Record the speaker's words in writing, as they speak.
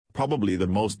Probably the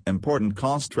most important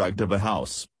construct of a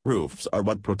house, roofs are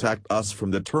what protect us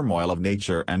from the turmoil of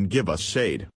nature and give us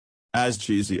shade. As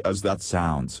cheesy as that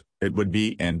sounds, it would be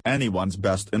in anyone's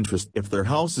best interest if their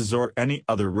houses or any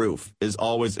other roof is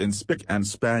always in spick and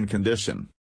span condition.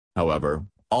 However,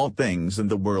 all things in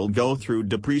the world go through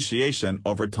depreciation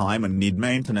over time and need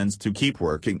maintenance to keep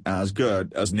working as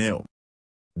good as new.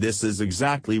 This is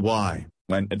exactly why,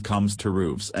 when it comes to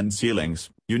roofs and ceilings,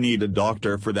 you need a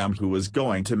doctor for them who is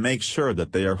going to make sure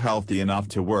that they are healthy enough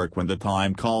to work when the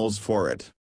time calls for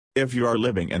it. If you are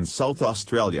living in South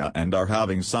Australia and are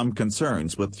having some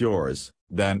concerns with yours,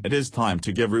 then it is time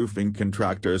to give Roofing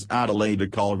Contractors Adelaide a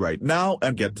call right now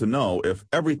and get to know if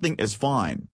everything is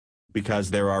fine.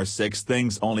 Because there are 6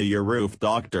 things only your roof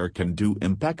doctor can do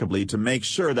impeccably to make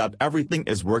sure that everything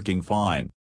is working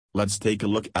fine. Let's take a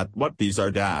look at what these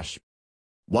are.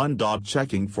 1.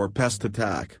 Checking for pest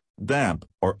attack, damp,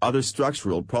 or other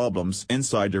structural problems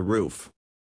inside your roof.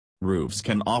 Roofs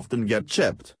can often get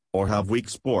chipped, or have weak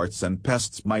spots, and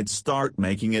pests might start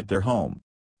making it their home.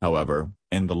 However,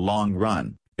 in the long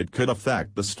run, it could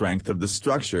affect the strength of the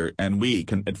structure and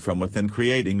weaken it from within,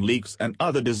 creating leaks and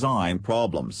other design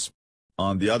problems.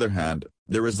 On the other hand,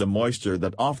 there is the moisture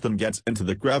that often gets into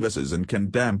the crevices and can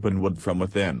dampen wood from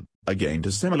within, again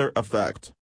to similar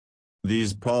effect.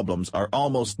 These problems are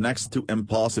almost next to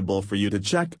impossible for you to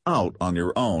check out on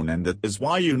your own, and that is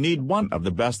why you need one of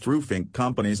the best roofing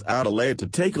companies Adelaide to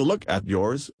take a look at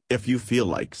yours, if you feel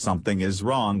like something is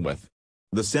wrong with.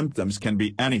 The symptoms can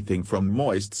be anything from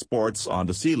moist spots on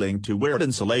the ceiling to weird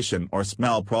insulation or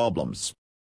smell problems.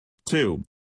 2.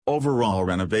 Overall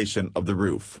renovation of the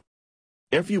roof.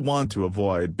 If you want to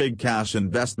avoid big cash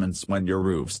investments when your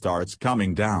roof starts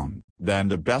coming down, then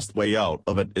the best way out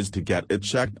of it is to get it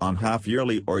checked on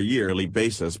half-yearly or yearly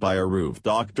basis by a roof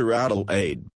doctor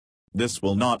Adelaide. This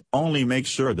will not only make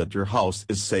sure that your house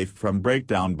is safe from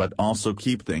breakdown but also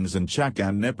keep things in check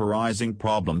and nip rising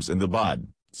problems in the bud,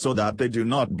 so that they do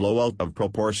not blow out of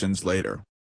proportions later.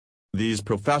 These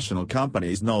professional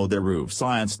companies know their roof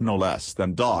science no less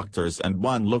than doctors, and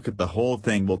one look at the whole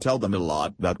thing will tell them a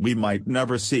lot that we might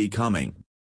never see coming.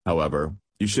 However,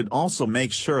 you should also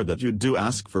make sure that you do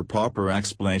ask for proper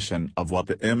explanation of what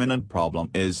the imminent problem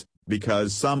is,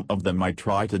 because some of them might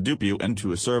try to dupe you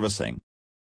into a servicing.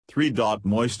 3.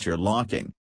 Moisture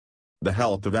locking. The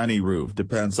health of any roof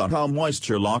depends on how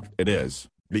moisture locked it is,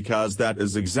 because that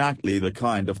is exactly the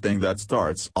kind of thing that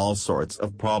starts all sorts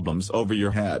of problems over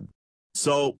your head.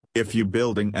 So, if you're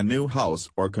building a new house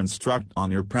or construct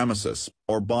on your premises,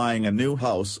 or buying a new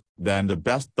house, then the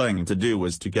best thing to do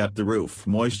is to get the roof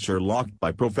moisture locked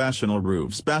by professional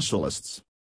roof specialists.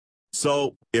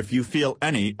 So, if you feel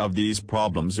any of these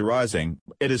problems arising,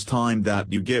 it is time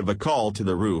that you give a call to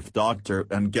the roof doctor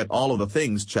and get all of the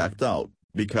things checked out,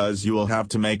 because you will have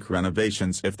to make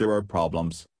renovations if there are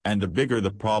problems, and the bigger the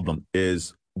problem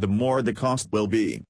is, the more the cost will be.